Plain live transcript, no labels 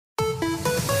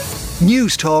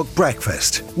News Talk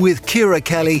Breakfast with Ciara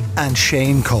Kelly and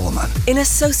Shane Coleman. In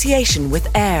association with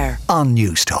AIR On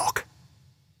News Talk.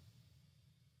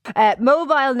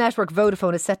 Mobile network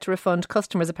Vodafone is set to refund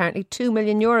customers apparently €2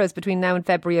 million between now and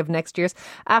February of next year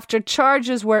after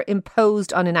charges were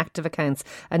imposed on inactive accounts.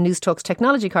 And News Talk's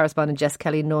technology correspondent Jess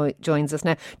Kelly joins us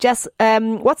now. Jess,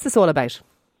 what's this all about?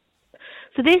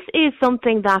 So this is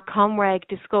something that Comreg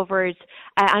discovered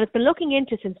and it's been looking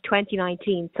into since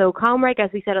 2019. So Comreg, as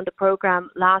we said on the programme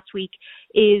last week,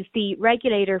 is the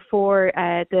regulator for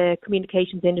the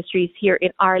communications industries here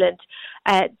in Ireland.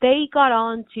 They got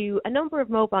on to a number of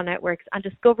mobile networks and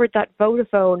discovered that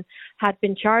Vodafone had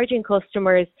been charging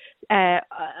customers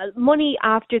money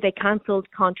after they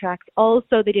cancelled contracts.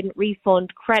 Also, they didn't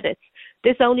refund credits.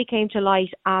 This only came to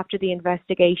light after the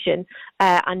investigation.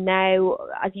 And now,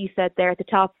 as you said there at the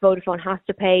top, Vodafone has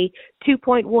to pay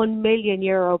 €2.1 million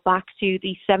back to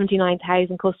the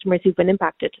 79,000 customers who've been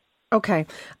impacted. Okay.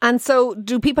 And so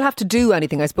do people have to do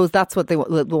anything? I suppose that's what they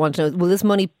want to know. Will this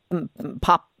money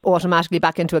pop automatically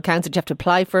back into accounts? Did you have to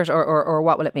apply for it or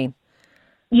what will it mean?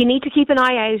 You need to keep an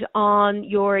eye out on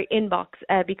your inbox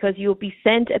because you'll be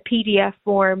sent a PDF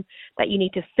form that you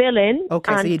need to fill in.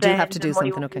 Okay, so you do have to do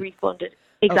something. Will okay. be refunded.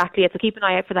 Exactly. So keep an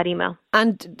eye out for that email.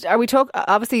 And are we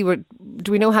obviously,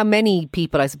 do we know how many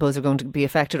people, I suppose, are going to be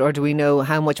affected, or do we know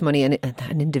how much money an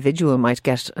individual might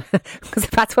get? Because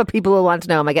that's what people will want to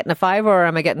know. Am I getting a £5 or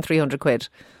am I getting £300?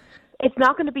 It's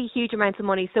not going to be huge amounts of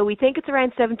money. So we think it's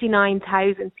around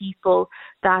 79,000 people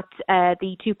that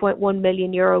the €2.1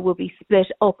 million will be split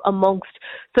up amongst.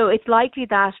 So it's likely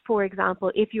that, for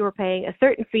example, if you were paying a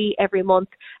certain fee every month,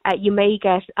 you may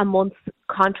get a month's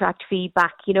contract fee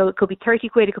back. You know, it could be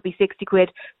 £30, it could be £60,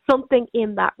 something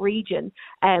in that region.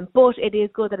 But it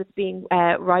is good that it's being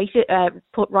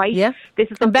put right. Yeah, this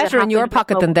is and better in your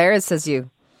pocket than theirs, says you.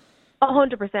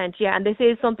 100%, yeah, and this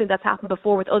is something that's happened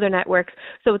before with other networks,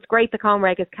 so it's great that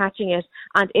Comreg is catching it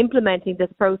and implementing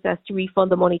this process to refund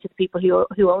the money to the people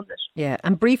who own it. Yeah,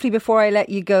 and briefly before I let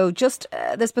you go, just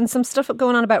there's been some stuff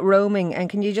going on about roaming, and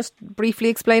can you just briefly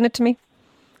explain it to me?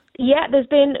 Yeah, there's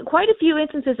been quite a few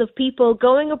instances of people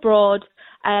going abroad,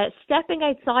 stepping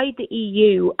outside the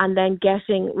EU and then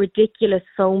getting ridiculous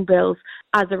phone bills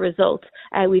as a result.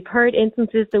 We've heard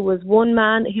instances, there was one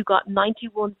man who got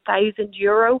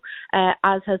 €91,000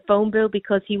 as his phone bill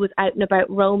because he was out and about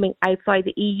roaming outside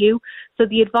the EU. So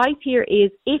the advice here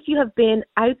is if you have been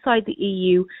outside the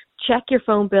EU, check your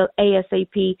phone bill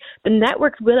ASAP. The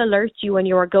networks will alert you when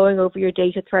you are going over your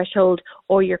data threshold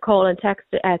or your call and text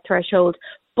threshold.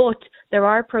 But there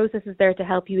are processes there to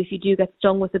help you if you do get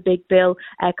stung with a big bill.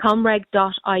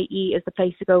 Comreg.ie is the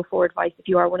place to go for advice if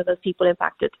you are one of those people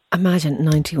impacted. Imagine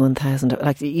 91,000.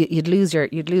 Like you'd lose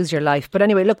your life. But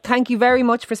anyway, look, thank you very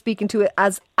much for speaking to it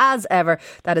as ever.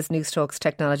 That is News Talk's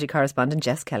technology correspondent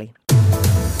Jess Kelly.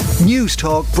 News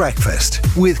Talk Breakfast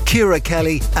with Ciara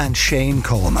Kelly and Shane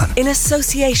Coleman. In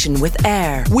association with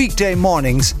AIR. Weekday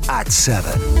mornings at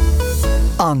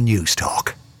 7 on News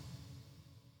Talk.